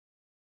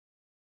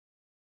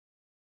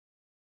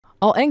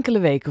Al enkele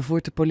weken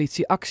voert de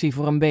politie actie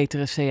voor een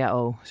betere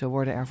CAO. Zo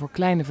worden er voor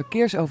kleine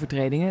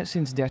verkeersovertredingen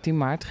sinds 13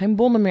 maart geen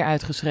bonnen meer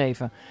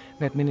uitgeschreven,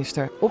 werd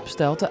minister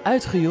Opstelten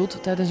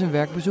uitgejoeld tijdens een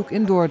werkbezoek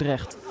in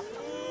Dordrecht.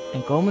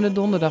 En komende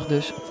donderdag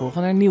dus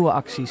volgen er nieuwe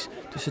acties,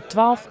 tussen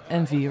 12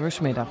 en 4 uur 's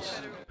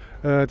middags.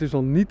 Het is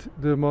dan niet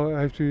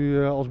heeft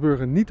u als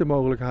burger niet de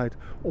mogelijkheid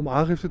om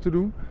aangifte te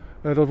doen.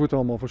 Dat wordt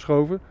allemaal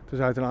verschoven,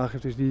 tenzij het een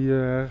aangifte is die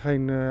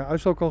geen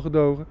uitstel kan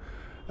gedogen.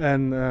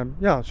 En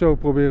zo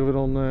proberen we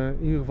dan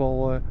in ieder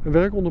geval een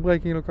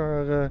werkonderbreking in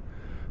elkaar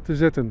te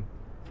zetten.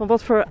 Van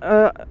wat voor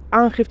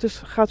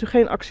aangiftes gaat u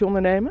geen actie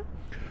ondernemen?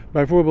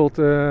 Bijvoorbeeld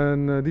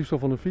een diefstal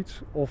van een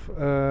fiets of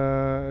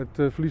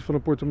het verlies van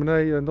een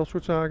portemonnee en dat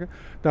soort zaken.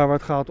 Daar waar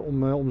het gaat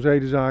om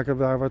zedenzaken,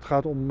 daar waar het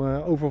gaat om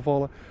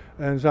overvallen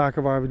en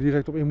zaken waar we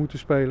direct op in moeten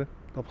spelen,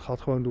 dat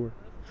gaat gewoon door.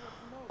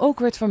 Ook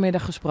werd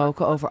vanmiddag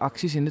gesproken over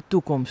acties in de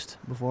toekomst.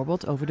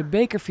 Bijvoorbeeld over de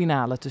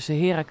bekerfinale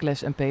tussen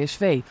Heracles en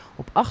PSV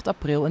op 8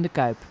 april in de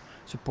Kuip.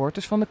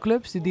 Supporters van de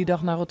clubs die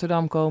dag naar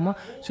Rotterdam komen,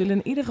 zullen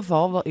in ieder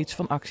geval wel iets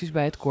van acties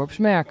bij het korps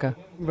merken.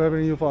 We hebben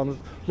in ieder geval aan het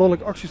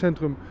landelijk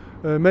actiecentrum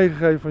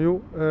meegegeven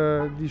van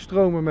die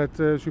stromen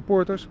met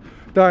supporters.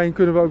 Daarin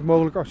kunnen we ook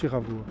mogelijk actie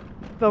gaan voeren.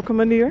 Op welke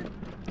manier?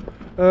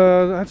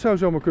 Het zou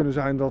zomaar kunnen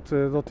zijn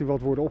dat die wat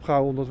worden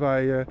opgehouden omdat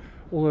wij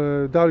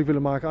duidelijk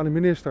willen maken aan de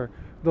minister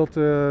dat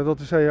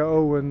de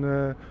CAO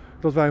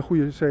dat wij een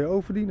goede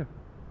CAO verdienen.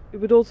 U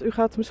bedoelt, u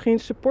gaat misschien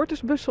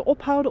supportersbussen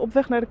ophouden op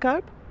weg naar de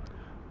Kuip?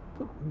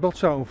 Dat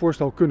zou een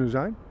voorstel kunnen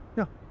zijn,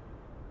 ja.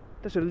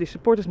 Daar zullen die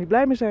supporters niet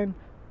blij mee zijn.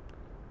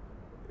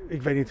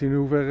 Ik weet niet in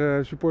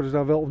hoeverre supporters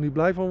daar wel of niet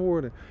blij van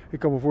worden. Ik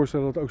kan me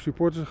voorstellen dat ook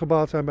supporters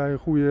gebaat zijn bij een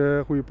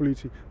goede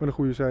politie, met een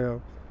goede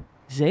CAO.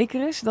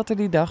 Zeker is dat er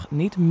die dag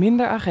niet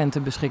minder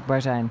agenten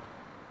beschikbaar zijn.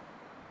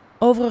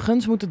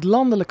 Overigens moet het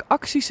landelijk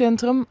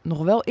actiecentrum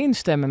nog wel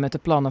instemmen met de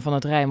plannen van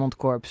het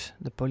Rijnmondkorps.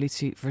 De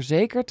politie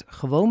verzekert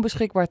gewoon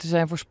beschikbaar te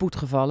zijn voor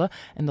spoedgevallen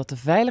en dat de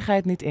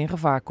veiligheid niet in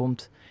gevaar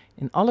komt.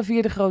 In alle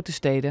 4 de grote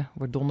steden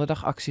wordt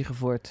donderdag actie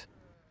gevoerd.